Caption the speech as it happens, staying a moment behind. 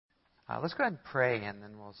Let's go ahead and pray, and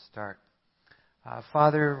then we'll start.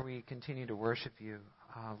 Father, we continue to worship you,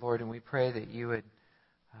 Lord, and we pray that you would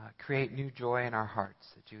create new joy in our hearts,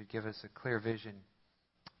 that you would give us a clear vision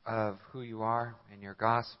of who you are and your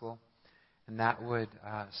gospel, and that would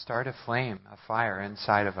start a flame, a fire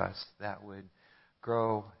inside of us that would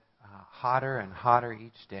grow hotter and hotter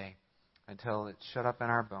each day until it's shut up in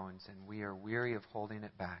our bones and we are weary of holding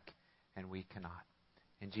it back, and we cannot.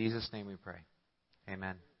 In Jesus' name we pray.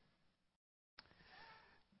 Amen.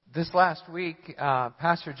 This last week,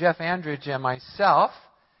 Pastor Jeff Andridge and myself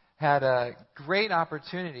had a great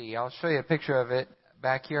opportunity. I'll show you a picture of it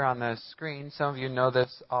back here on the screen. Some of you know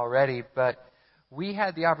this already, but we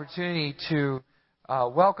had the opportunity to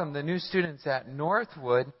welcome the new students at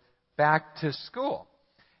Northwood back to school.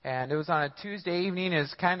 And it was on a Tuesday evening.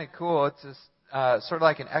 It's kind of cool. It's sort of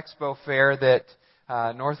like an expo fair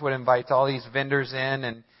that Northwood invites all these vendors in,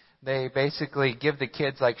 and they basically give the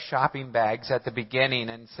kids like shopping bags at the beginning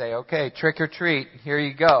and say, okay, trick or treat, here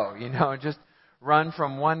you go. Just run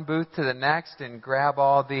from one booth to the next and grab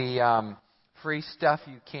all the free stuff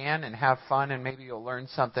you can and have fun, and maybe you'll learn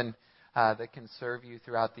something that can serve you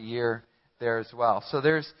throughout the year there as well. So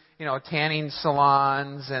there's, tanning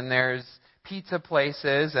salons, and there's pizza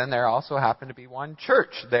places, and there also happened to be one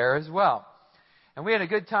church there as well. And we had a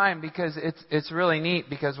good time because it's really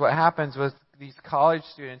neat, because what happens with these college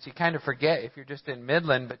students, you kind of forget if you're just in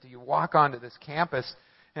Midland, but you walk onto this campus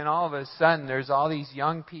and all of a sudden there's all these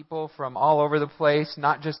young people from all over the place,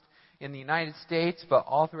 not just in the United States, but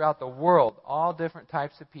all throughout the world, all different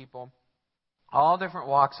types of people, all different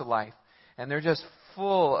walks of life. And they're just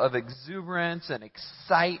full of exuberance and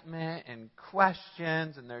excitement and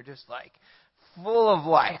questions, and they're just like full of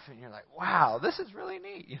life. And you're like, wow, this is really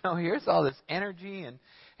neat. Here's all this energy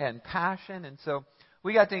and passion. And so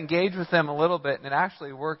we got to engage with them a little bit, and it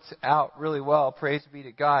actually worked out really well. Praise be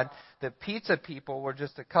to God. The pizza people were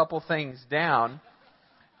just a couple things down,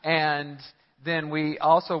 and then we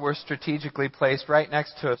also were strategically placed right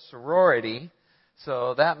next to a sorority,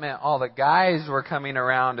 so that meant all the guys were coming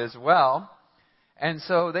around as well. And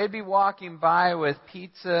so they'd be walking by with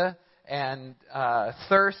pizza and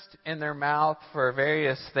thirst in their mouth for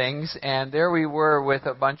various things, and there we were with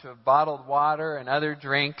a bunch of bottled water and other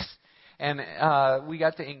drinks. And we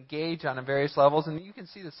got to engage on various levels. And you can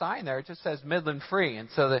see the sign there. It just says Midland Free. And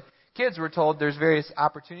so the kids were told there's various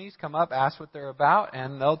opportunities. Come up, ask what they're about,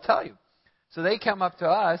 and they'll tell you. So they come up to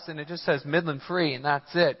us, and it just says Midland Free, and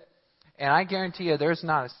that's it. And I guarantee you there's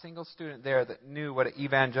not a single student there that knew what an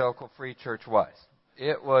Evangelical Free Church was.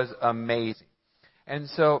 It was amazing. And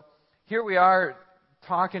so here we are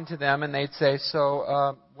talking to them, and they'd say,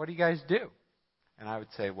 so what do you guys do? And I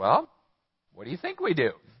would say, well, what do you think we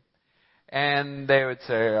do? And they would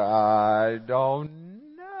say, I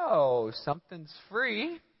don't know. Something's free.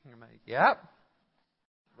 And I'm like, yep,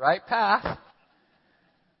 right path.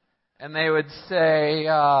 And they would say,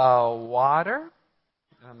 water.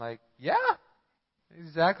 And I'm like, yeah,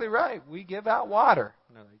 exactly right. We give out water.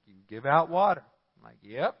 And they're like, you give out water. I'm like,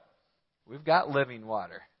 yep, we've got living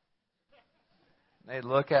water. And they'd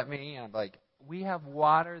look at me, and I'm like, we have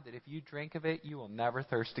water that if you drink of it, you will never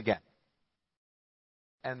thirst again.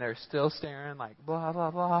 And they're still staring like blah,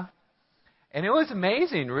 blah, blah. And it was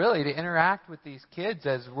amazing, really, to interact with these kids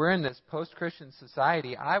as we're in this post-Christian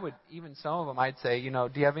society. Some of them, I'd say,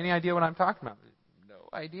 do you have any idea what I'm talking about? No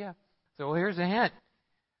idea. So, well, here's a hint.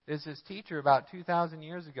 There's this teacher about 2,000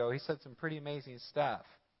 years ago. He said some pretty amazing stuff.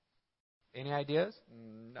 Any ideas?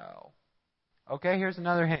 No. Okay, here's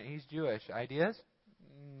another hint. He's Jewish. Ideas?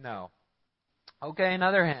 No. Okay,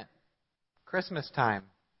 another hint. Christmas time.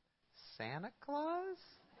 Santa Claus?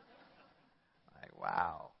 Like,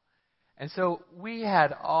 wow. And so we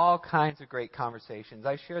had all kinds of great conversations.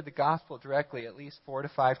 I shared the gospel directly at least 4 to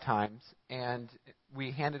 5 times, and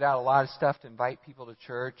we handed out a lot of stuff to invite people to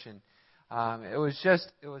church, and it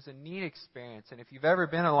was a neat experience. And if you've ever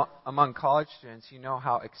been among college students, you know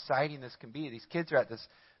how exciting this can be. These kids are at this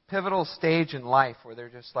pivotal stage in life where they're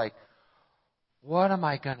just like, what am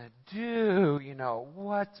I going to do?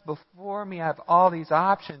 What's before me? I have all these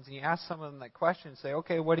options. And you ask some of them that question and say,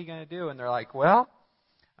 okay, what are you going to do? And they're like, well,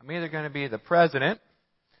 I'm either going to be the president,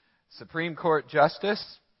 Supreme Court justice,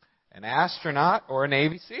 an astronaut, or a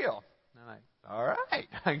Navy SEAL. And I'm like, all right,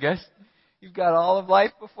 I guess you've got all of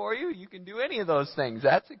life before you. You can do any of those things.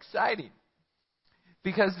 That's exciting.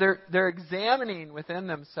 Because they're examining within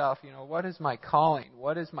themselves, what is my calling?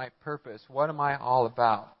 What is my purpose? What am I all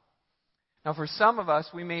about? Now, for some of us,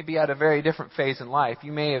 we may be at a very different phase in life.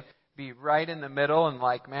 You may be right in the middle and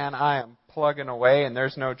like, man, I am plugging away and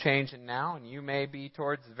there's no changing now. And you may be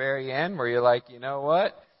towards the very end where you're like, you know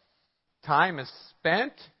what? Time is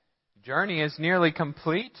spent. journey is nearly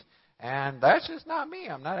complete, and that's just not me.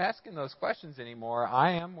 I'm not asking those questions anymore.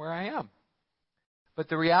 I am where I am. But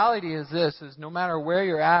the reality is this, is no matter where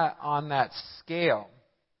you're at on that scale,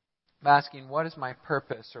 of asking what is my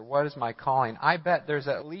purpose or what is my calling, I bet there's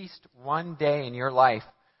at least one day in your life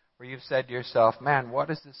where you've said to yourself, man, what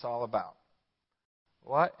is this all about?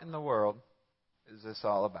 What in the world is this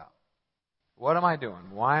all about? What am I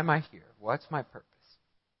doing? Why am I here? What's my purpose?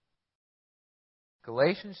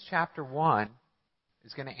 Galatians chapter 1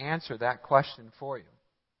 is going to answer that question for you.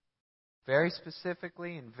 Very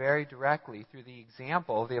specifically and very directly through the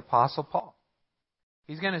example of the Apostle Paul.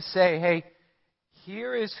 He's going to say, hey,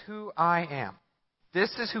 here is who I am.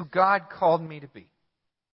 This is who God called me to be.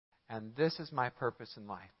 And this is my purpose in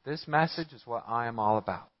life. This message is what I am all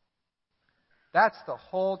about. That's the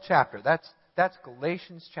whole chapter. That's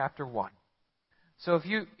Galatians chapter 1. So if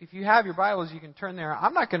you have your Bibles, you can turn there.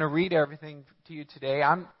 I'm not going to read everything to you today.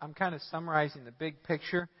 I'm kind of summarizing the big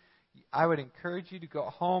picture. I would encourage you to go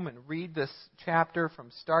home and read this chapter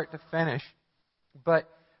from start to finish. But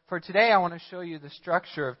for today, I want to show you the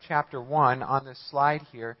structure of chapter 1 on this slide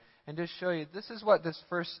here, and just show you this is what this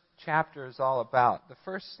first chapter is all about. The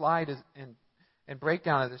first slide is and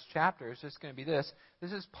breakdown of this chapter is just going to be this.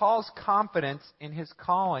 This is Paul's confidence in his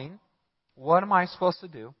calling. What am I supposed to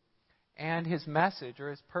do? And his message or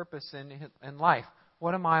his purpose in life.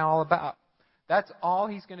 What am I all about? That's all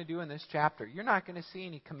he's going to do in this chapter. You're not going to see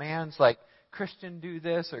any commands like Christian do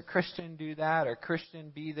this or Christian do that or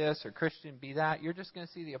Christian be this or Christian be that. You're just going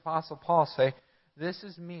to see the Apostle Paul say, this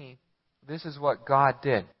is me. This is what God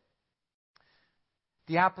did.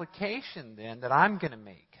 The application then that I'm going to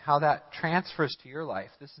make, how that transfers to your life,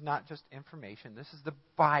 this is not just information. This is the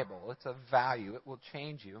Bible. It's a value. It will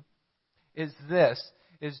change you. Is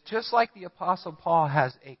just like the Apostle Paul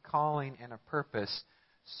has a calling and a purpose,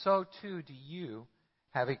 so too do you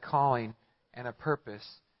have a calling and a purpose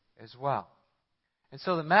as well. And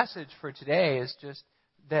so the message for today is just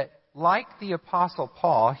that, like the Apostle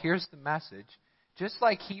Paul, here's the message. Just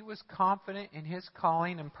like he was confident in his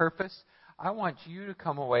calling and purpose, I want you to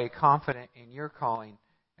come away confident in your calling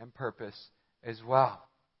and purpose as well.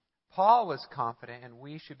 Paul was confident, and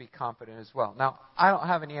we should be confident as well. Now, I don't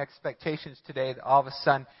have any expectations today that all of a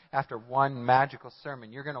sudden, after one magical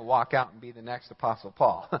sermon, you're going to walk out and be the next Apostle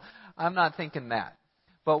Paul. I'm not thinking that.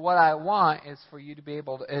 But what I want is for you to be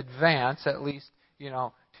able to advance at least,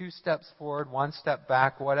 2 steps forward, 1 step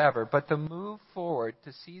back, whatever. But to move forward,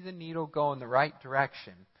 to see the needle go in the right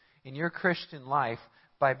direction in your Christian life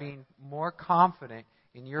by being more confident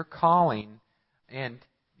in your calling and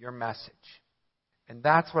your message. And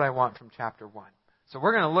that's what I want from chapter 1. So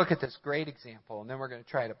we're going to look at this great example, and then we're going to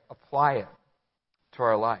try to apply it to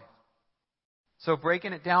our life. So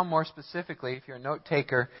breaking it down more specifically, if you're a note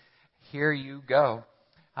taker, here you go.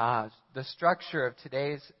 The structure of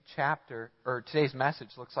today's chapter, or today's message,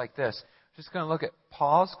 looks like this. We're just going to look at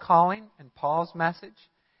Paul's calling and Paul's message,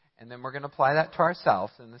 and then we're going to apply that to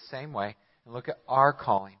ourselves in the same way, and look at our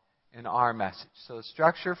calling and our message. So the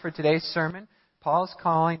structure for today's sermon, Paul's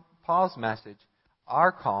calling, Paul's message,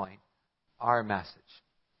 our calling, our message.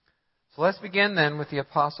 So let's begin then with the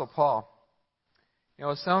Apostle Paul.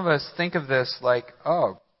 Some of us think of this like,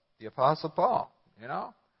 oh, the Apostle Paul,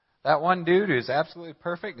 that one dude who's absolutely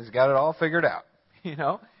perfect and has got it all figured out.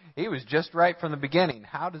 He was just right from the beginning.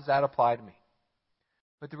 How does that apply to me?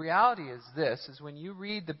 But the reality is this, is when you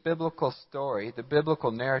read the biblical story, the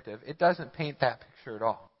biblical narrative, it doesn't paint that picture at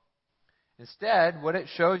all. Instead, what it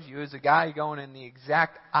shows you is a guy going in the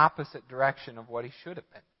exact opposite direction of what he should have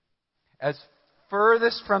been. As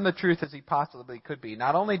furthest from the truth as he possibly could be.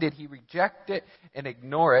 Not only did he reject it and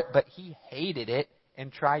ignore it, but he hated it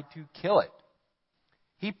and tried to kill it.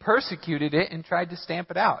 He persecuted it and tried to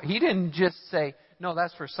stamp it out. He didn't just say, no,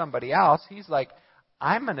 that's for somebody else. He's like,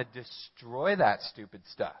 I'm going to destroy that stupid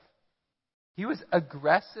stuff. He was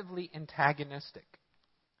aggressively antagonistic.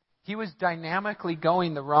 He was dynamically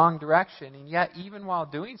going the wrong direction, and yet even while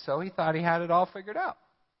doing so, he thought he had it all figured out.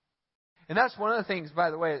 And that's one of the things,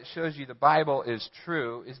 by the way, that shows you the Bible is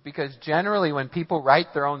true, is because generally when people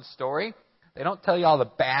write their own story, they don't tell you all the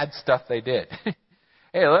bad stuff they did.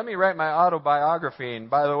 Hey, let me write my autobiography, and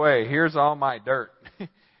by the way, here's all my dirt.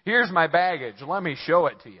 Here's my baggage. Let me show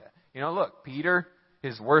it to you. Look, Peter,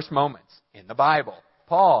 his worst moments in the Bible.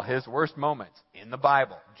 Paul, his worst moments in the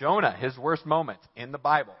Bible. Jonah, his worst moments in the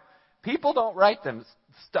Bible. People don't write them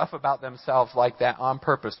stuff about themselves like that on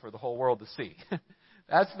purpose for the whole world to see.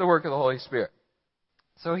 That's the work of the Holy Spirit.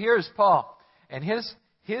 So here's Paul. And his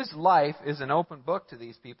life is an open book to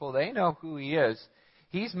these people. They know who he is.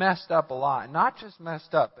 He's messed up a lot. Not just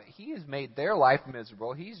messed up, but he has made their life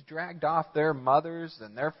miserable. He's dragged off their mothers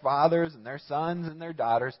and their fathers and their sons and their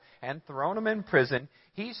daughters and thrown them in prison.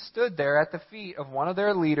 He stood there at the feet of one of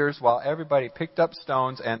their leaders while everybody picked up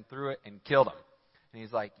stones and threw it and killed him. And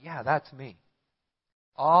he's like, yeah, that's me.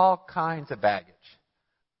 All kinds of baggage.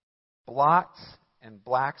 Blots and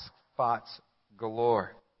black spots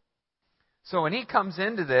galore. So when he comes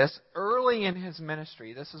into this, early in his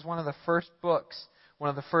ministry, this is one of the first books, one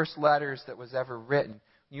of the first letters that was ever written.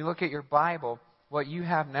 When you look at your Bible, what you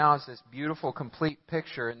have now is this beautiful, complete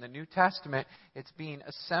picture. In the New Testament, it's being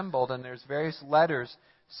assembled, and there's various letters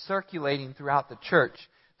circulating throughout the church.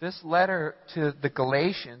 This letter to the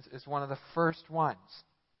Galatians is one of the first ones.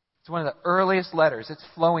 It's one of the earliest letters. It's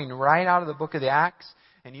flowing right out of the book of the Acts.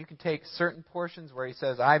 And you can take certain portions where he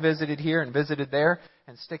says, I visited here and visited there,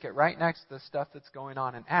 and stick it right next to the stuff that's going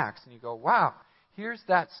on in Acts. And you go, wow, here's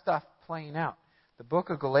that stuff playing out. The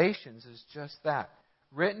book of Galatians is just that.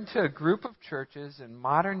 Written to a group of churches in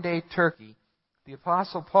modern-day Turkey, the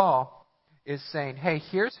Apostle Paul is saying, hey,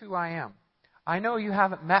 here's who I am. I know you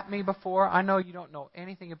haven't met me before. I know you don't know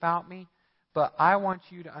anything about me. But I want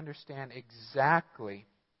you to understand exactly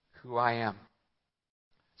who I am.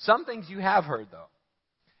 Some things you have heard, though.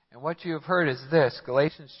 And what you have heard is this,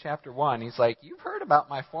 Galatians chapter 1. He's like, you've heard about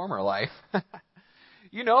my former life.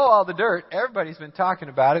 You know all the dirt. Everybody's been talking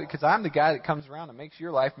about it because I'm the guy that comes around and makes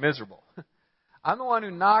your life miserable. I'm the one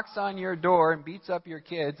who knocks on your door and beats up your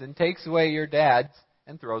kids and takes away your dads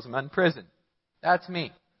and throws them in prison. That's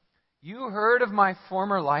me. You heard of my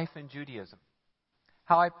former life in Judaism,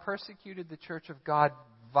 how I persecuted the church of God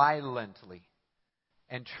violently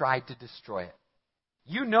and tried to destroy it.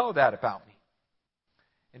 You know that about me.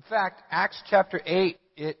 In fact, Acts chapter 8,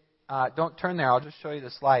 don't turn there, I'll just show you the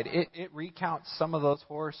slide. It recounts some of those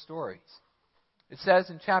horror stories. It says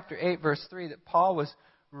in chapter 8, verse 3, that Paul was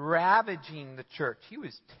ravaging the church. He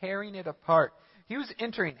was tearing it apart. He was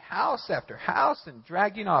entering house after house and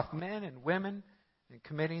dragging off men and women and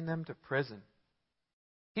committing them to prison.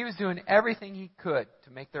 He was doing everything he could to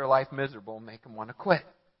make their life miserable and make them want to quit.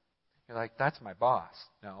 You're like, that's my boss.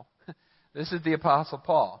 No. This is the Apostle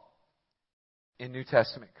Paul in New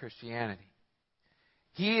Testament Christianity.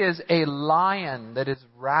 He is a lion that is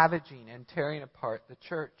ravaging and tearing apart the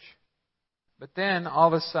church. But then, all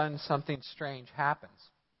of a sudden, something strange happens.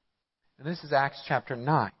 And this is Acts chapter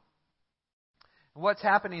 9. And what's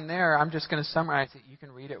happening there, I'm just going to summarize it. You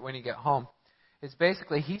can read it when you get home. It's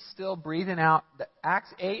basically, he's still breathing out.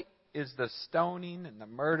 Acts 8 is the stoning and the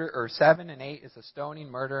murder, or 7 and 8 is the stoning,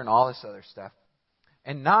 murder, and all this other stuff.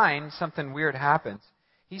 And 9, something weird happens.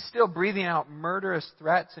 He's still breathing out murderous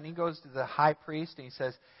threats, and he goes to the high priest and he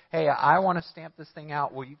says, hey, I want to stamp this thing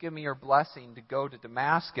out. Will you give me your blessing to go to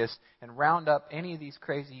Damascus and round up any of these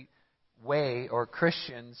crazy way or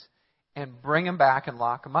Christians and bring them back and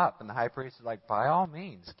lock them up? And the high priest is like, by all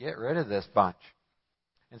means, get rid of this bunch.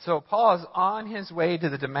 And so Paul is on his way to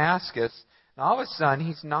the Damascus, and all of a sudden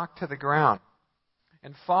he's knocked to the ground.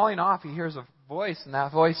 And falling off, he hears a voice, and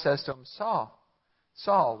that voice says to him, Saul,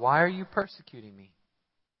 Saul, why are you persecuting me?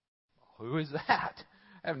 Who is that?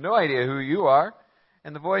 I have no idea who you are.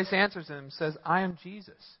 And the voice answers him and says, I am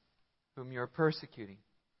Jesus, whom you are persecuting.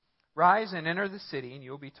 Rise and enter the city, and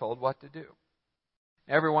you will be told what to do.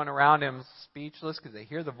 Everyone around him is speechless because they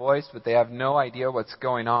hear the voice, but they have no idea what's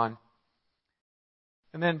going on.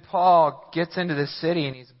 And then Paul gets into the city,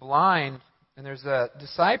 and he's blind. And there's a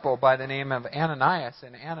disciple by the name of Ananias.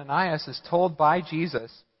 And Ananias is told by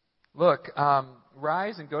Jesus, look,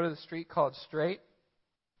 rise and go to the street called Straight.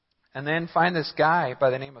 And then find this guy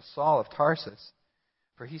by the name of Saul of Tarsus,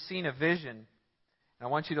 for he's seen a vision, and I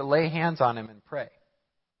want you to lay hands on him and pray.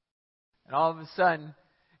 And all of a sudden,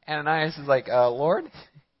 Ananias is like, Lord,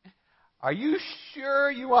 are you sure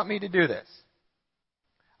you want me to do this?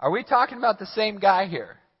 Are we talking about the same guy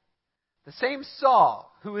here? The same Saul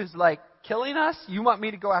who is like killing us? You want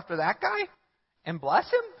me to go after that guy and bless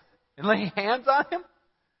him and lay hands on him?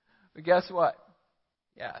 But guess what?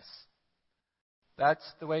 Yes. That's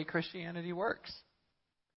the way Christianity works.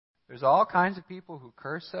 There's all kinds of people who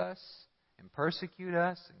curse us and persecute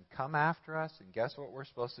us and come after us. And guess what we're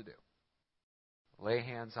supposed to do? Lay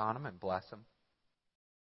hands on them and bless them.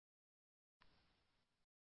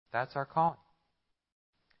 That's our calling.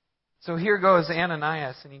 So here goes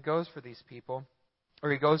Ananias, and he goes for these people,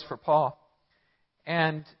 or he goes for Paul.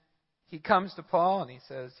 And he comes to Paul and he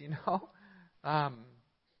says,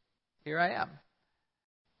 here I am.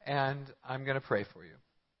 And I'm going to pray for you.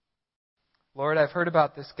 Lord, I've heard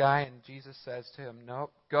about this guy. And Jesus says to him, no,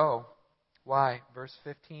 go. Why? Verse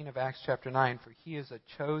 15 of Acts chapter 9. For he is a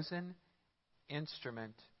chosen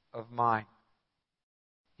instrument of mine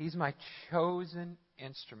He's my chosen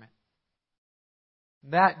instrument.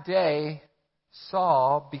 That day,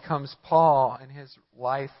 Saul becomes Paul, and his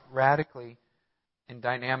life radically and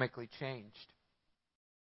dynamically changed.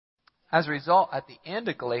 As a result, at the end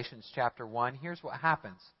of Galatians chapter 1, here's what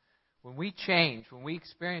happens. When we change, when we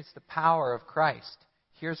experience the power of Christ,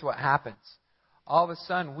 here's what happens. All of a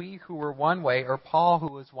sudden, we who were one way, or Paul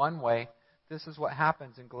who was one way, this is what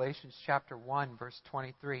happens in Galatians chapter 1, verse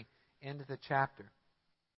 23, end of the chapter.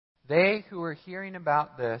 They who were hearing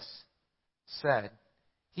about this said,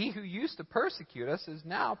 "He who used to persecute us is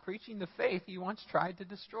now preaching the faith he once tried to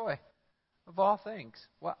destroy." Of all things,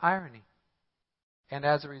 what irony. And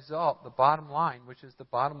as a result, the bottom line, which is the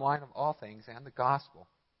bottom line of all things and the gospel,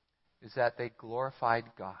 is that they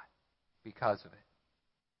glorified God because of it.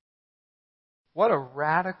 What a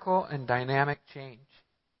radical and dynamic change.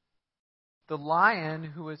 The lion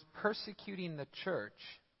who was persecuting the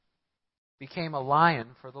church became a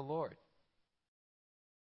lion for the Lord.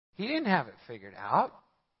 He didn't have it figured out.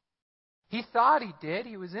 He thought he did.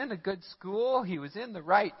 He was in a good school. He was in the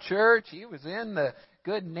right church. He was in the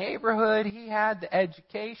good neighborhood. He had the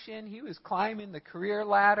education. He was climbing the career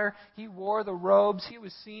ladder. He wore the robes. He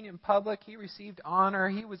was seen in public. He received honor.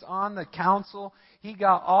 He was on the council. He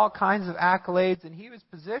got all kinds of accolades, and he was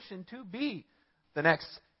positioned to be the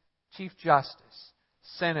next Chief Justice,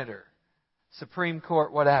 Senator, Supreme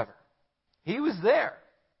Court, whatever. He was there.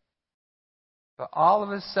 But all of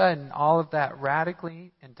a sudden, all of that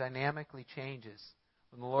radically and dynamically changes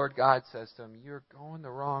when the Lord God says to him, "You're going the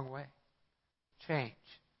wrong way. Change.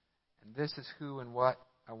 And this is who and what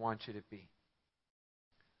I want you to be."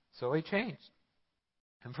 So he changed.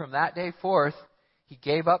 And from that day forth, he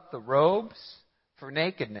gave up the robes for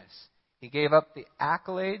nakedness. He gave up the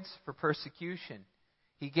accolades for persecution.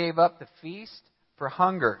 He gave up the feast for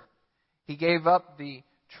hunger. He gave up the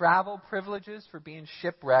travel privileges for being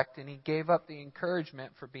shipwrecked, and he gave up the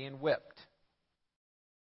encouragement for being whipped.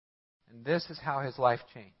 And this is how his life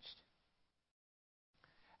changed.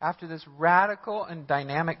 After this radical and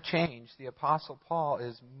dynamic change, the Apostle Paul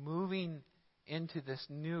is moving into this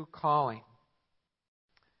new calling.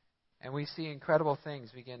 And we see incredible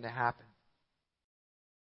things begin to happen.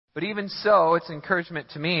 But even so, it's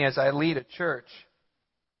encouragement to me as I lead a church.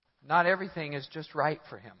 Not everything is just right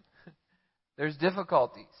for him. There's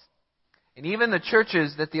difficulties. And even the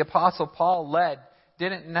churches that the Apostle Paul led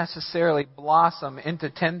didn't necessarily blossom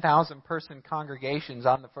into 10,000 person congregations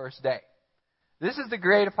on the first day. This is the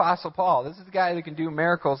great Apostle Paul. This is the guy that can do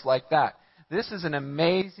miracles like that. This is an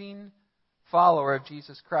amazing follower of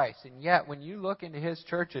Jesus Christ. And yet, when you look into his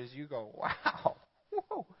churches, you go, wow,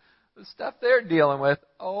 whoa, the stuff they're dealing with,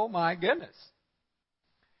 oh my goodness.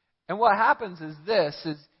 And what happens is this,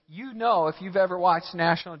 is if you've ever watched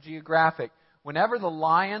National Geographic, whenever the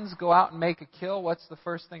lions go out and make a kill, what's the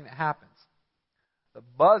first thing that happens? The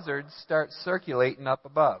buzzards start circulating up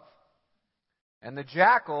above. And the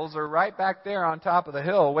jackals are right back there on top of the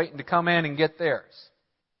hill waiting to come in and get theirs.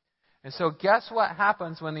 And so guess what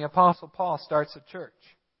happens when the Apostle Paul starts a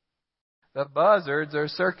church? The buzzards are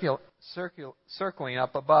circling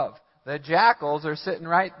up above. The jackals are sitting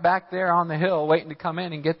right back there on the hill waiting to come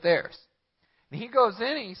in and get theirs. And he goes in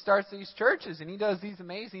and he starts these churches and he does these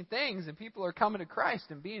amazing things and people are coming to Christ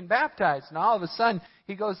and being baptized. And all of a sudden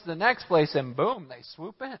he goes to the next place and boom, they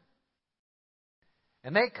swoop in.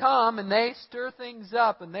 And they come and they stir things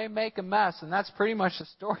up and they make a mess. And that's pretty much the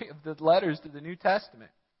story of the letters to the New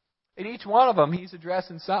Testament. In each one of them he's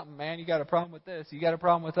addressing something. Man, you got a problem with this. You got a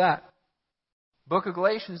problem with that. Book of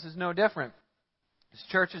Galatians is no different. This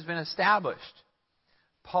church has been established.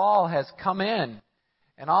 Paul has come in.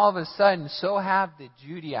 And all of a sudden, so have the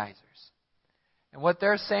Judaizers. And what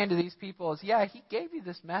they're saying to these people is, yeah, he gave you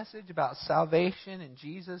this message about salvation and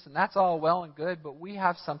Jesus, and that's all well and good, but we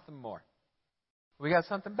have something more. We got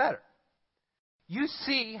something better. You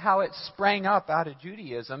see how it sprang up out of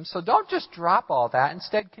Judaism, so don't just drop all that.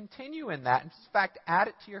 Instead, continue in that. In fact, add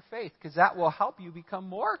it to your faith, because that will help you become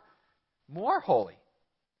more holy.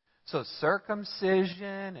 So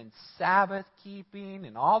circumcision and Sabbath keeping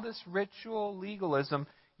and all this ritual legalism,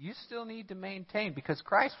 you still need to maintain because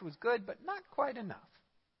Christ was good, but not quite enough.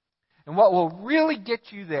 And what will really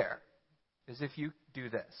get you there is if you do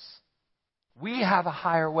this. We have a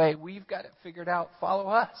higher way. We've got it figured out. Follow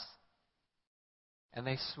us. And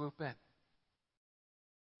they swoop in.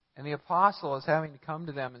 And the apostle is having to come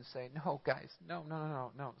to them and say, no, guys, no.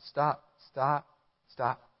 Stop.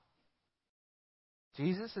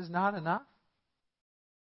 Jesus is not enough?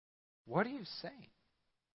 What are you saying?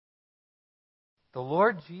 The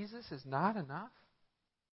Lord Jesus is not enough?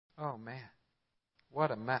 Oh man, what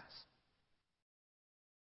a mess.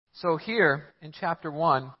 So here in chapter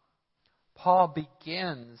 1, Paul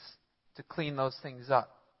begins to clean those things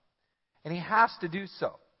up. And he has to do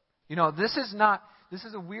so. You know, this is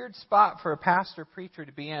a weird spot for a pastor preacher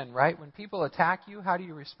to be in, right? When people attack you, how do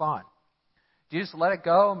you respond? Do you just let it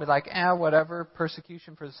go and be like, whatever,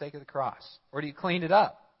 persecution for the sake of the cross? Or do you clean it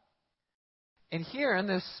up? And here in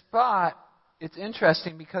this spot, it's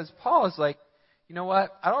interesting because Paul is like, you know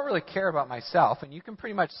what? I don't really care about myself. And you can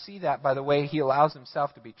pretty much see that by the way he allows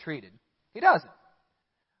himself to be treated. He doesn't.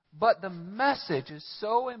 But the message is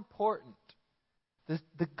so important.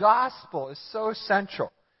 The gospel is so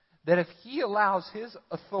central that if he allows his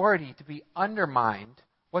authority to be undermined,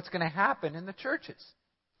 what's going to happen in the churches?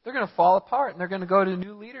 They're going to fall apart and they're going to go to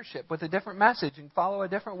new leadership with a different message and follow a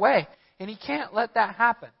different way. And he can't let that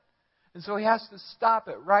happen. And so he has to stop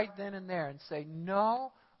it right then and there and say,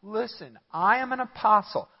 no, listen, I am an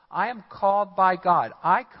apostle. I am called by God.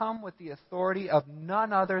 I come with the authority of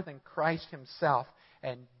none other than Christ himself.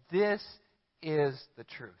 And this is the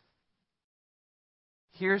truth.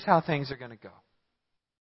 Here's how things are going to go.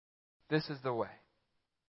 This is the way.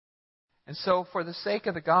 And so for the sake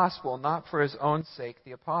of the gospel, not for his own sake,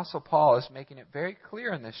 the Apostle Paul is making it very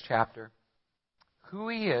clear in this chapter who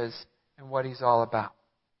he is and what he's all about.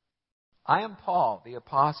 I am Paul, the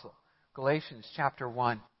apostle. Galatians chapter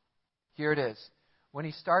 1. Here it is. When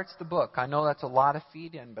he starts the book, I know that's a lot of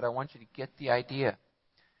feed in, but I want you to get the idea.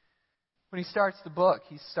 When he starts the book,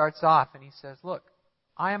 he starts off and he says, look,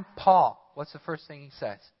 I am Paul. What's the first thing he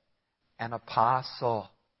says? An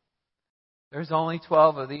apostle. There's only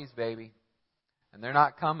 12 of these, baby. And they're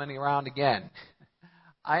not coming around again.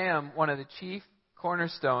 I am one of the chief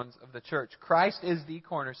cornerstones of the church. Christ is the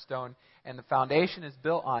cornerstone, and the foundation is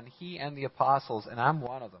built on he and the apostles, and I'm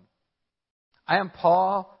one of them. I am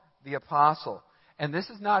Paul, the apostle. And this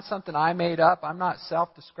is not something I made up. I'm not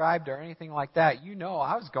self-described or anything like that. You know,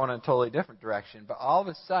 I was going in a totally different direction. But all of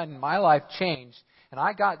a sudden, my life changed, and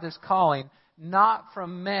I got this calling not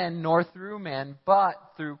from men nor through men, but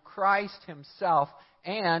through Christ himself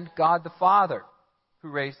and God the Father, who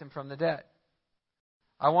raised him from the dead.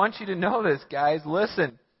 I want you to know this, guys.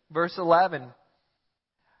 Listen, verse 11.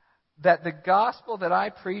 That the gospel that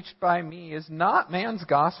I preached by me is not man's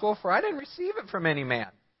gospel, for I didn't receive it from any man.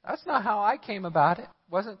 That's not how I came about it.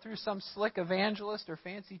 It wasn't through some slick evangelist or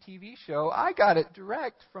fancy TV show. I got it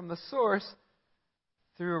direct from the source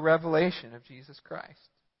through a revelation of Jesus Christ.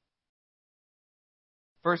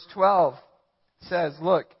 Verse 12 says,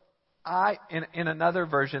 look, in another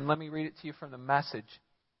version, let me read it to you from the Message.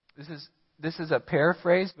 This is a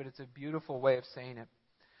paraphrase, but it's a beautiful way of saying it.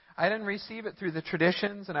 I didn't receive it through the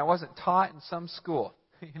traditions, and I wasn't taught in some school.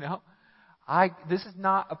 This is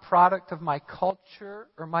not a product of my culture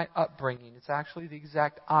or my upbringing. It's actually the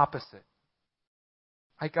exact opposite.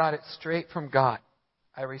 I got it straight from God.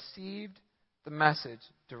 I received the message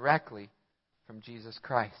directly from Jesus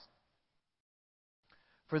Christ.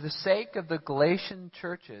 For the sake of the Galatian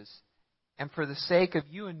churches, and for the sake of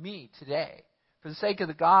you and me today, for the sake of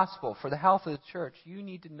the gospel, for the health of the church, you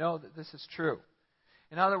need to know that this is true.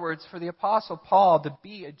 In other words, for the Apostle Paul to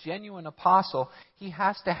be a genuine apostle, he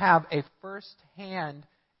has to have a first-hand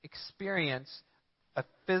experience, a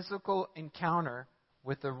physical encounter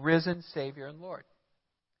with the risen Savior and Lord.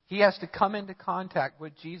 He has to come into contact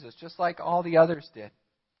with Jesus, just like all the others did.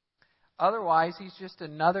 Otherwise, he's just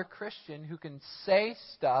another Christian who can say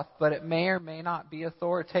stuff, but it may or may not be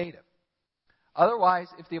authoritative. Otherwise,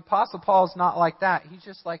 if the Apostle Paul is not like that, he's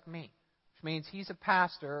just like me, which means he's a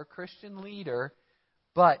pastor or a Christian leader,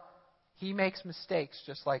 but he makes mistakes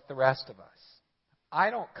just like the rest of us. I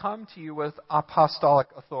don't come to you with apostolic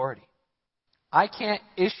authority. I can't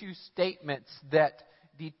issue statements that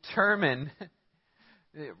determine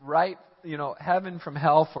heaven from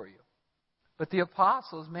hell for you. But the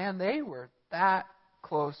apostles, man, they were that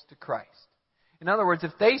close to Christ. In other words,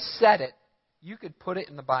 if they said it, you could put it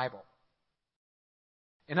in the Bible.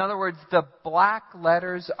 In other words, the black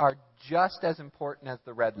letters are just as important as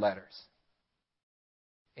the red letters.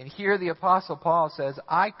 And here the Apostle Paul says,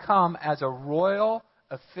 I come as a royal,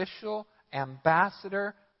 official,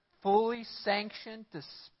 ambassador, fully sanctioned to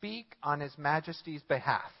speak on His Majesty's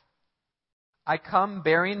behalf. I come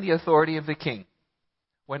bearing the authority of the King.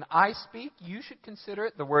 When I speak, you should consider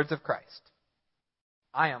it the words of Christ.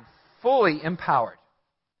 I am fully empowered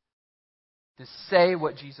to say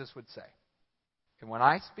what Jesus would say. And when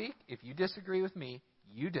I speak, if you disagree with me,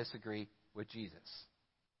 you disagree with Jesus.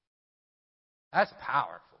 That's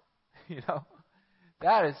powerful.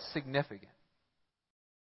 That is significant.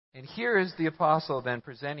 And here is the apostle then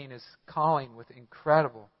presenting his calling with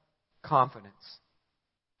incredible confidence.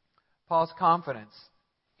 Paul's confidence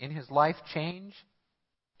in his life change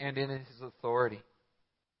and in His authority.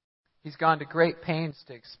 He's gone to great pains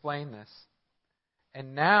to explain this.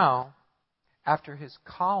 And now, after His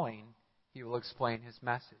calling, He will explain His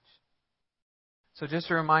message. So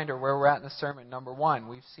just a reminder where we're at in the sermon. Number 1,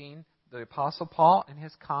 we've seen the Apostle Paul and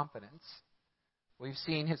his confidence. We've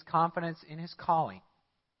seen his confidence in his calling.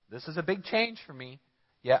 This is a big change for me,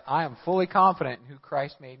 yet I am fully confident in who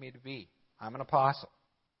Christ made me to be. I'm an apostle.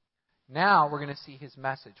 Now we're going to see his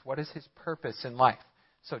message. What is his purpose in life?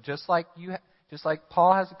 So just like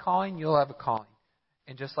Paul has a calling, you'll have a calling.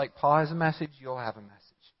 And just like Paul has a message, you'll have a message.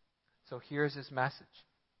 So here's his message.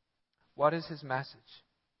 What is his message?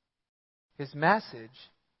 His message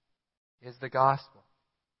is the gospel.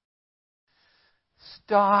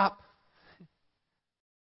 Stop.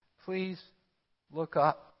 Please look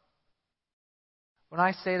up. When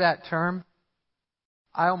I say that term,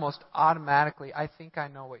 I almost automatically, I think I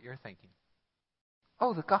know what you're thinking.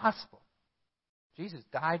 Oh, the gospel. Jesus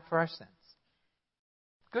died for our sins.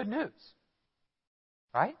 Good news.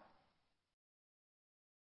 Right?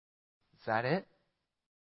 Is that it?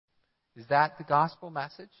 Is that the gospel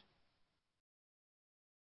message?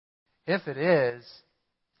 If it is,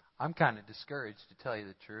 I'm kind of discouraged, to tell you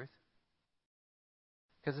the truth.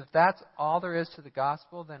 Because if that's all there is to the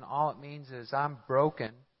gospel, then all it means is I'm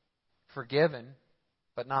broken, forgiven,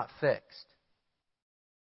 but not fixed.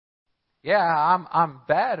 Yeah, I'm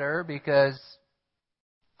better because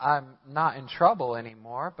I'm not in trouble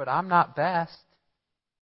anymore, but I'm not best.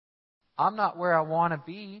 I'm not where I want to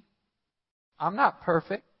be. I'm not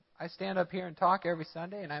perfect. I stand up here and talk every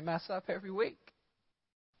Sunday, and I mess up every week.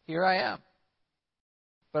 Here I am.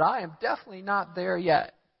 But I am definitely not there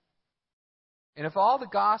yet. And if all the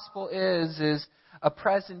gospel is a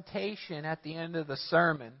presentation at the end of the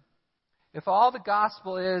sermon, if all the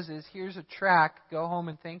gospel is here's a track, go home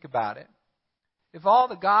and think about it. If all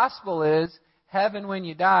the gospel is heaven when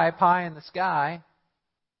you die, pie in the sky,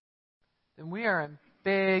 then we are in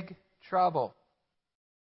big trouble.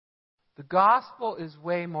 The gospel is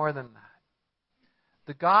way more than that.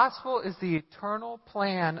 The gospel is the eternal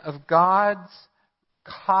plan of God's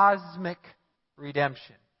cosmic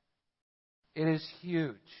redemption. It is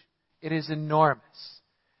huge. It is enormous.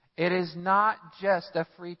 It is not just a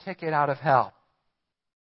free ticket out of hell.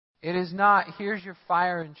 It is not, here's your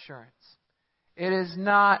fire insurance. It is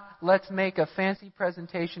not, let's make a fancy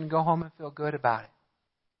presentation and go home and feel good about it.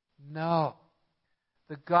 No.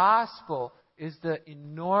 The gospel is the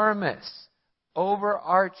enormous,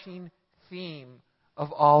 overarching theme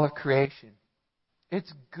of all of creation.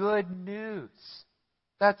 It's good news.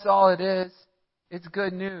 That's all it is. It's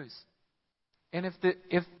good news. And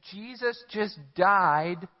if Jesus just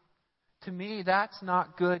died, to me, that's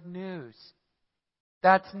not good news.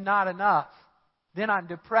 That's not enough. Then I'm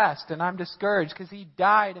depressed and I'm discouraged because He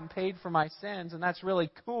died and paid for my sins, and that's really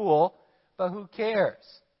cool, but who cares?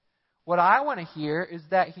 What I want to hear is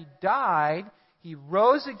that He died, He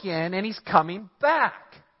rose again, and He's coming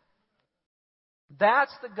back.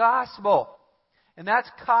 That's the gospel. And that's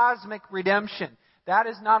cosmic redemption. That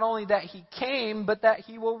is not only that He came, but that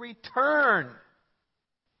He will return.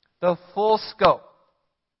 The full scope.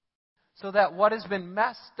 So that what has been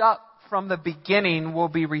messed up from the beginning will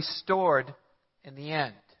be restored in the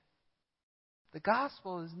end. The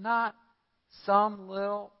gospel is not some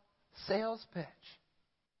little sales pitch.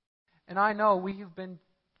 And I know we have been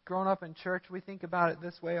grown up in church, we think about it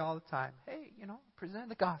this way all the time. Hey, present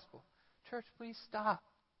the gospel. Church, please stop.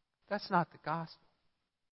 That's not the gospel.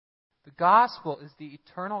 The gospel is the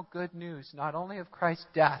eternal good news, not only of Christ's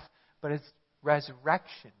death, but His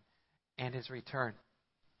resurrection and His return.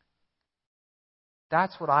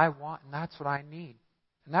 That's what I want, and that's what I need.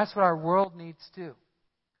 And that's what our world needs too.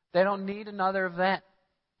 They don't need another event.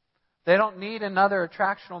 They don't need another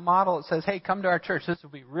attractional model that says, hey, come to our church. This will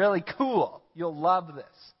be really cool. You'll love this.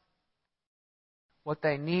 What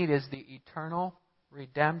they need is the eternal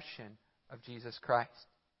redemption of Jesus Christ.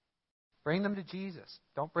 Bring them to Jesus.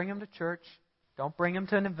 Don't bring them to church. Don't bring them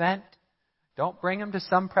to an event. Don't bring them to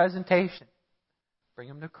some presentation. Bring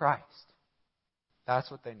them to Christ. That's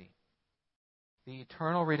what they need. The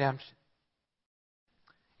eternal redemption.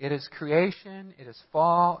 It is creation, it is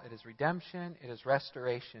fall, it is redemption, it is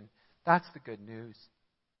restoration. That's the good news.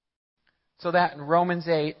 So that in Romans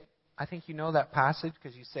 8, I think you know that passage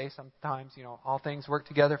because you say sometimes, all things work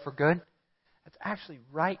together for good. It's actually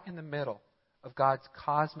right in the middle of God's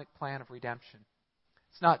cosmic plan of redemption.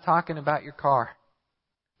 It's not talking about your car.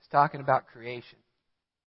 It's talking about creation.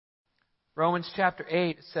 Romans chapter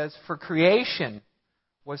 8 says, for creation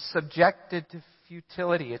was subjected to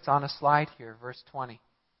futility. It's on a slide here, verse 20.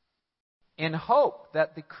 In hope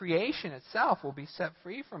that the creation itself will be set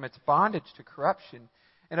free from its bondage to corruption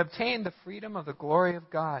and obtain the freedom of the glory of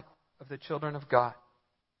God, of the children of God.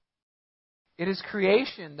 It is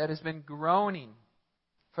creation that has been groaning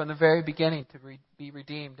from the very beginning to be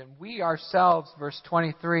redeemed. And we ourselves, verse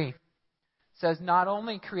 23, says not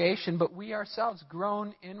only creation, but we ourselves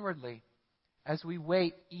groan inwardly as we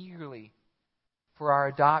wait eagerly for our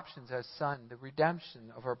adoptions as sons, the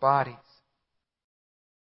redemption of our bodies.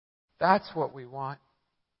 That's what we want.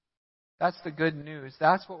 That's the good news.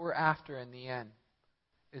 That's what we're after in the end,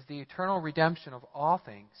 is the eternal redemption of all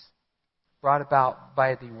things brought about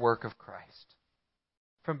by the work of Christ.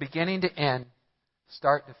 From beginning to end,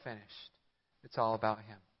 start to finish, it's all about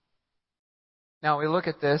Him. Now we look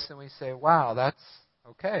at this and we say, wow, that's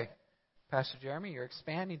okay. Pastor Jeremy, you're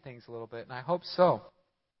expanding things a little bit, and I hope so.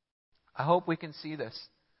 I hope we can see this,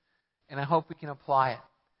 and I hope we can apply it.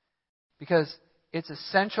 Because it's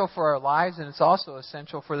essential for our lives, and it's also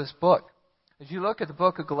essential for this book. As you look at the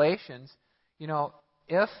book of Galatians,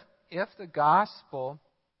 if the gospel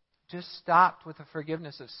just stopped with the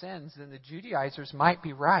forgiveness of sins, then the Judaizers might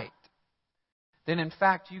be right. Then in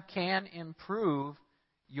fact, you can improve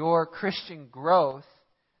your Christian growth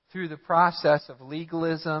through the process of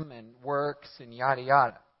legalism and works and yada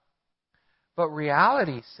yada. But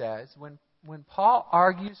reality says, when Paul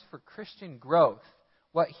argues for Christian growth,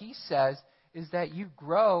 what he says is that you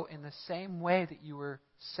grow in the same way that you were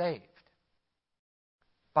saved,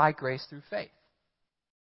 by grace through faith.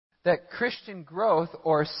 That Christian growth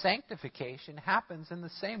or sanctification happens in the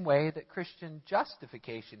same way that Christian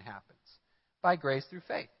justification happens, by grace through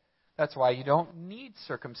faith. That's why you don't need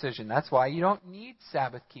circumcision. That's why you don't need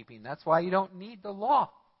Sabbath keeping. That's why you don't need the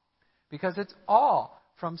law. Because it's all,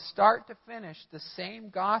 from start to finish, the same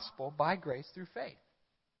gospel by grace through faith.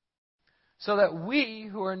 So that we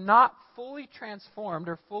who are not fully transformed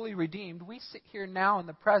or fully redeemed, we sit here now in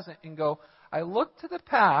the present and go, I look to the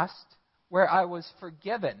past where I was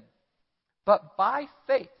forgiven, but by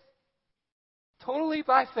faith. Totally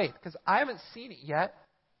by faith, because I haven't seen it yet,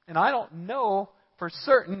 and I don't know for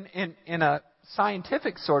certain in a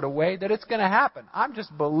scientific sort of way that it's going to happen. I'm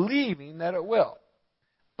just believing that it will.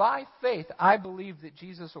 By faith, I believe that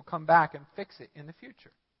Jesus will come back and fix it in the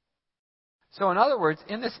future. So in other words,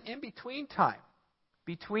 in this in-between time,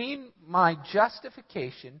 between my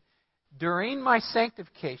justification, during my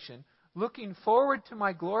sanctification, looking forward to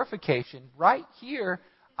my glorification, right here,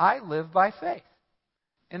 I live by faith.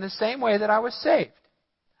 In the same way that I was saved.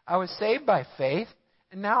 I was saved by faith,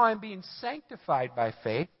 and now I'm being sanctified by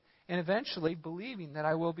faith, and eventually believing that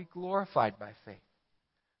I will be glorified by faith.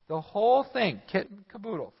 The whole thing, kit and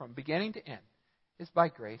caboodle, from beginning to end, is by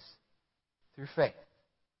grace through faith.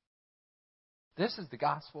 This is the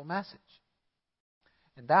gospel message.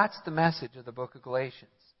 And that's the message of the book of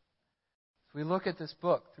Galatians. If we look at this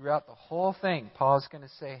book, throughout the whole thing, Paul's going to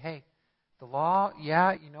say, hey, the law,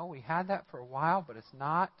 we had that for a while, but it's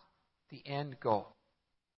not the end goal.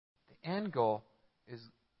 The end goal is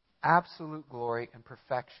absolute glory and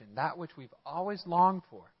perfection, that which we've always longed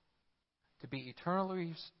for, to be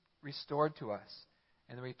eternally restored to us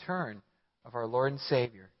in the return of our Lord and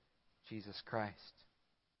Savior, Jesus Christ.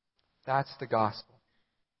 That's the gospel.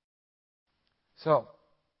 So,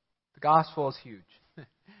 the gospel is huge.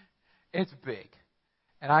 It's big.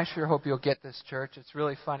 And I sure hope you'll get this, church. It's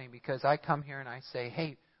really funny because I come here and I say,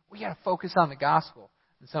 hey, we got to focus on the gospel.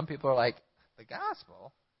 And some people are like, the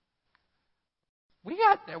gospel? What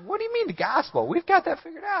do you mean the gospel? We've got that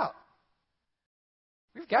figured out.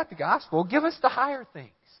 We've got the gospel. Give us the higher things.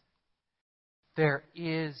 There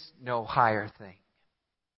is no higher thing.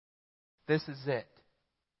 This is it.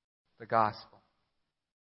 The gospel.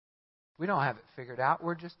 We don't have it figured out.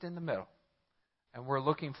 We're just in the middle. And we're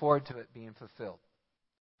looking forward to it being fulfilled.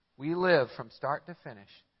 We live from start to finish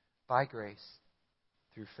by grace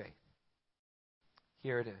through faith.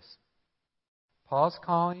 Here it is. Paul's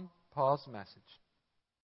calling, Paul's message.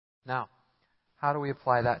 Now, how do we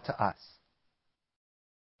apply that to us?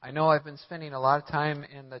 I know I've been spending a lot of time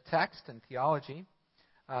in the text and theology.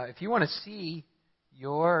 If you want to see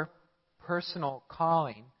your personal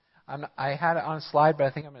calling, I had it on a slide, but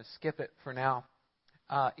I think I'm going to skip it for now.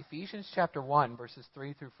 Ephesians chapter 1, verses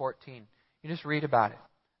 3 through 14. You just read about it.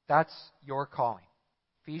 That's your calling.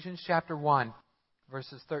 Ephesians chapter 1,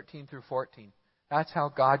 verses 13 through 14. That's how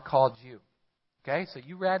God called you. Okay? So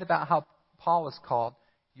you read about how Paul was called.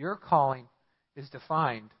 Your calling is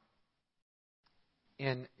defined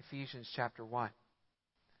in Ephesians chapter 1.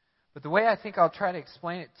 But the way I think I'll try to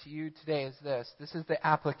explain it to you today is this. This is the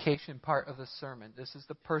application part of the sermon. This is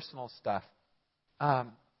the personal stuff.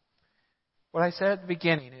 What I said at the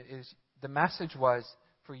beginning is the message was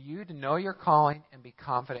for you to know your calling and be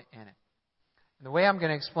confident in it. And the way I'm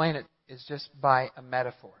going to explain it is just by a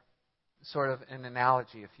metaphor, sort of an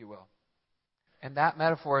analogy, if you will. And that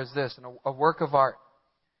metaphor is this, a work of art.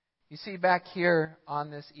 You see back here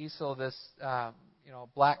on this easel, this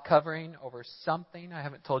black covering over something. I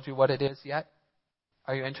haven't told you what it is yet.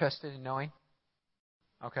 Are you interested in knowing?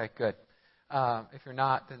 Okay, good. If you're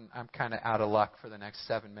not, then I'm kind of out of luck for the next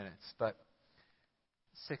 7 minutes, but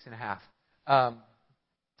 6.5.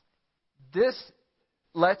 This,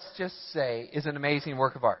 let's just say, is an amazing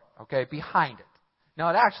work of art, okay, behind it. Now,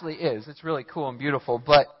 it actually is. It's really cool and beautiful,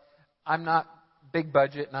 but I'm not big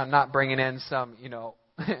budget, and I'm not bringing in some,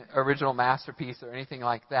 original masterpiece or anything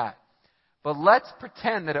like that. But let's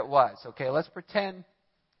pretend that it was, okay? Let's pretend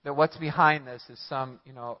that what's behind this is some,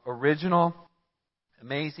 original,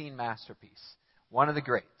 amazing masterpiece. One of the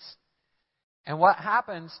greats. And what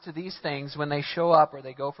happens to these things when they show up or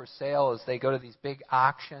they go for sale is they go to these big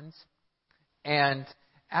auctions. And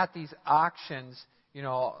at these auctions,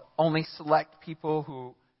 only select people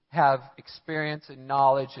who have experience and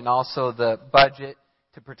knowledge and also the budget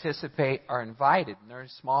to participate are invited. And they're in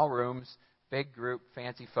small rooms, big group,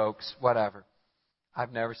 fancy folks, whatever.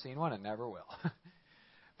 I've never seen one and never will.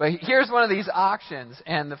 But here's one of these auctions,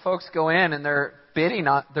 and the folks go in and they're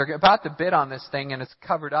about to bid on this thing, and it's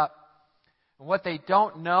covered up. And what they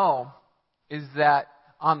don't know is that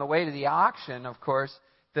on the way to the auction, of course,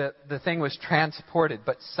 the thing was transported,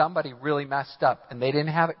 but somebody really messed up, and they didn't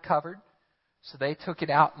have it covered, so they took it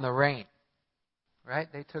out in the rain. Right?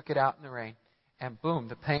 They took it out in the rain, and boom,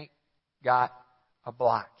 the paint got a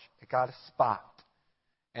blotch. It got a spot.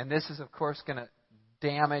 And this is, of course, going to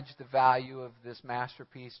damage the value of this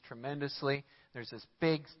masterpiece tremendously. There's this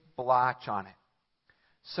big blotch on it.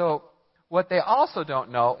 So what they also don't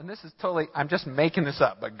know, and this is totally, I'm just making this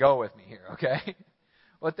up, but go with me here, okay?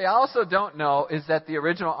 What they also don't know is that the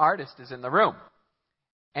original artist is in the room.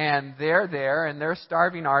 And they're there, and they're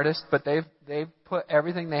starving artists, but they've put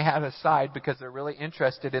everything they had aside because they're really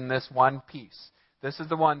interested in this one piece. This is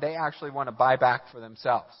the one they actually want to buy back for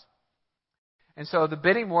themselves. And so the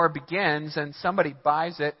bidding war begins, and somebody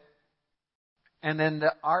buys it, and then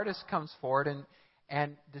the artist comes forward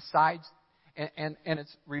and decides, and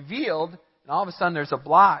it's revealed, and all of a sudden there's a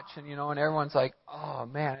blotch, and and everyone's like, oh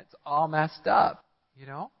man, it's all messed up,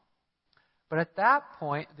 But at that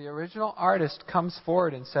point, the original artist comes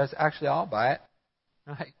forward and says, actually, I'll buy it.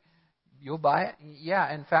 I'm like, you'll buy it?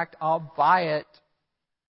 Yeah, in fact, I'll buy it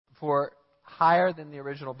for higher than the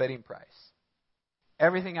original bidding price.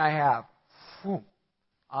 Everything I have,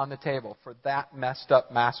 on the table for that messed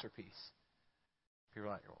up masterpiece. People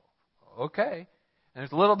are like, oh, okay. And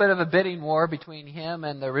there's a little bit of a bidding war between him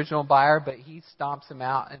and the original buyer, but he stomps him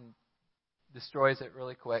out and destroys it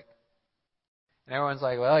really quick. And everyone's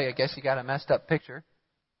like, well, I guess you got a messed up picture.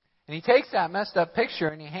 And he takes that messed up picture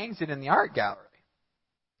and he hangs it in the art gallery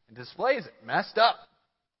and displays it, messed up.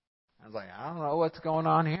 I was like, I don't know what's going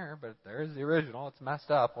on here, but there's the original. It's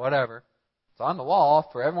messed up, whatever. It's on the wall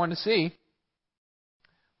for everyone to see.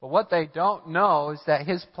 But what they don't know is that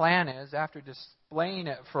his plan is, after displaying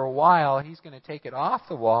it for a while, he's going to take it off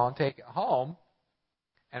the wall and take it home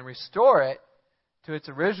and restore it to its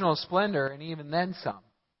original splendor and even then some.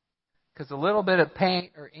 Because a little bit of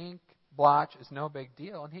paint or ink blotch is no big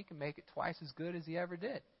deal, and he can make it twice as good as he ever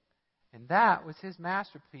did. And that was his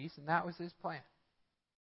masterpiece, and that was his plan.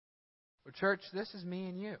 Well, church, this is me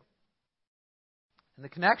and you. And the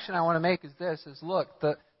connection I want to make is this, look,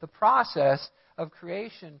 the process of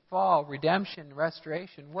creation, fall, redemption,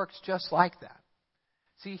 restoration works just like that.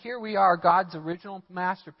 See, here we are, God's original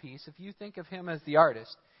masterpiece. If you think of him as the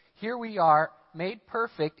artist, here we are, made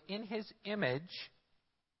perfect in his image,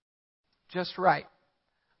 just right.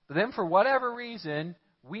 But then for whatever reason,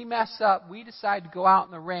 we mess up, we decide to go out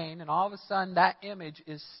in the rain, and all of a sudden that image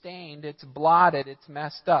is stained, it's blotted, it's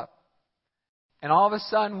messed up. And all of a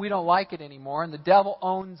sudden we don't like it anymore, and the devil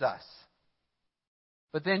owns us.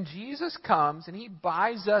 But then Jesus comes and he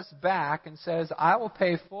buys us back and says, I will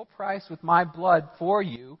pay full price with my blood for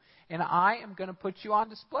you, and I am going to put you on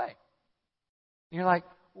display. And you're like,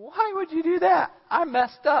 why would you do that? I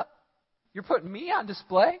messed up. You're putting me on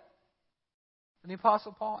display? And the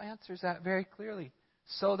Apostle Paul answers that very clearly,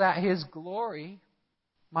 so that his glory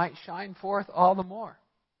might shine forth all the more.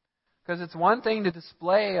 Because it's one thing to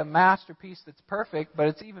display a masterpiece that's perfect, but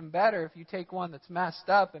it's even better if you take one that's messed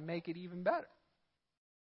up and make it even better.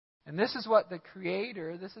 And this is what the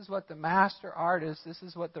Creator, this is what the Master Artist, this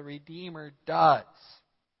is what the Redeemer does.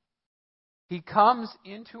 He comes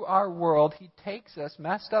into our world, He takes us,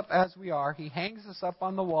 messed up as we are, He hangs us up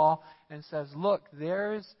on the wall and says, look,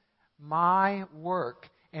 there's my work,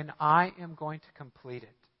 and I am going to complete it.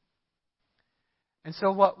 And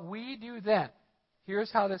so what we do then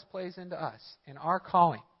here's how this plays into us in our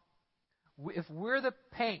calling. If we're the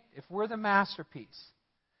paint, if we're the masterpiece,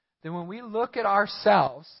 then when we look at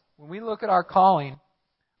ourselves, when we look at our calling,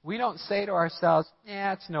 we don't say to ourselves,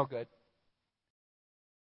 it's no good.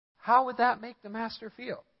 How would that make the master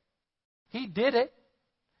feel? He did it.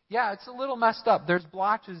 Yeah, it's a little messed up. There's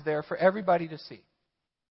blotches there for everybody to see.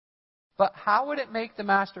 But how would it make the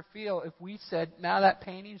master feel if we said, that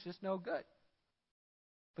painting's just no good?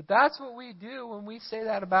 But that's what we do when we say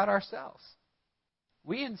that about ourselves.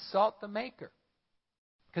 We insult the maker.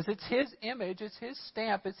 Because it's his image, it's his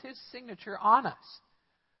stamp, it's his signature on us.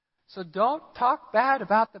 So don't talk bad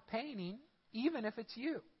about the painting, even if it's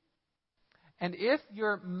you. And if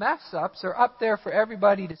your mess-ups are up there for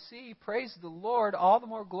everybody to see, praise the Lord, all the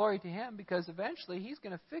more glory to him, because eventually he's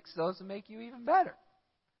going to fix those and make you even better.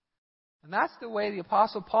 And that's the way the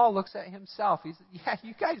Apostle Paul looks at himself. He says,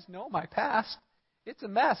 you guys know my past. It's a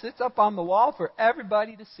mess. It's up on the wall for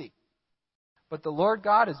everybody to see. But the Lord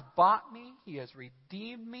God has bought me, he has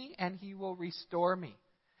redeemed me, and he will restore me.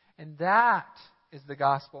 And that is the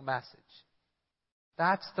gospel message.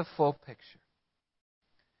 That's the full picture.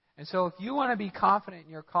 And so if you want to be confident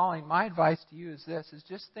in your calling, my advice to you is this, is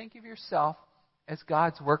just think of yourself as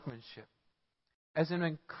God's workmanship. As an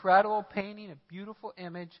incredible painting, a beautiful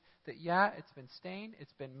image that, it's been stained,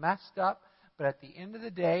 it's been messed up, but at the end of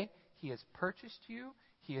the day, he has purchased you,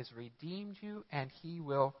 he has redeemed you, and he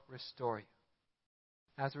will restore you.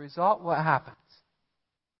 As a result, what happens?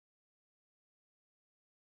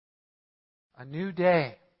 A new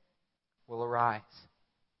day will arise.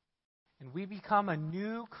 And we become a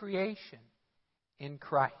new creation in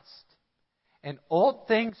Christ. And old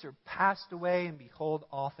things are passed away, and behold,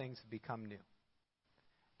 all things have become new.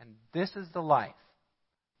 And this is the life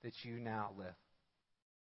that you now live.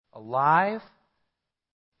 Alive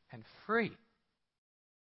and free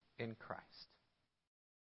in Christ.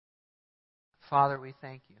 Father, we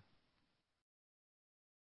thank you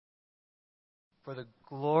for the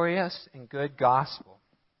glorious and good gospel,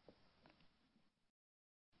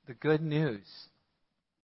 the good news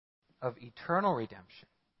of eternal redemption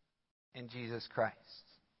in Jesus Christ.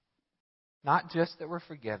 Not just that we're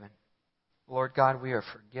forgiven. Lord God, we are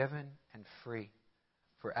forgiven and free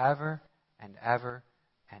forever and ever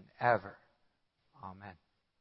and ever. Amen.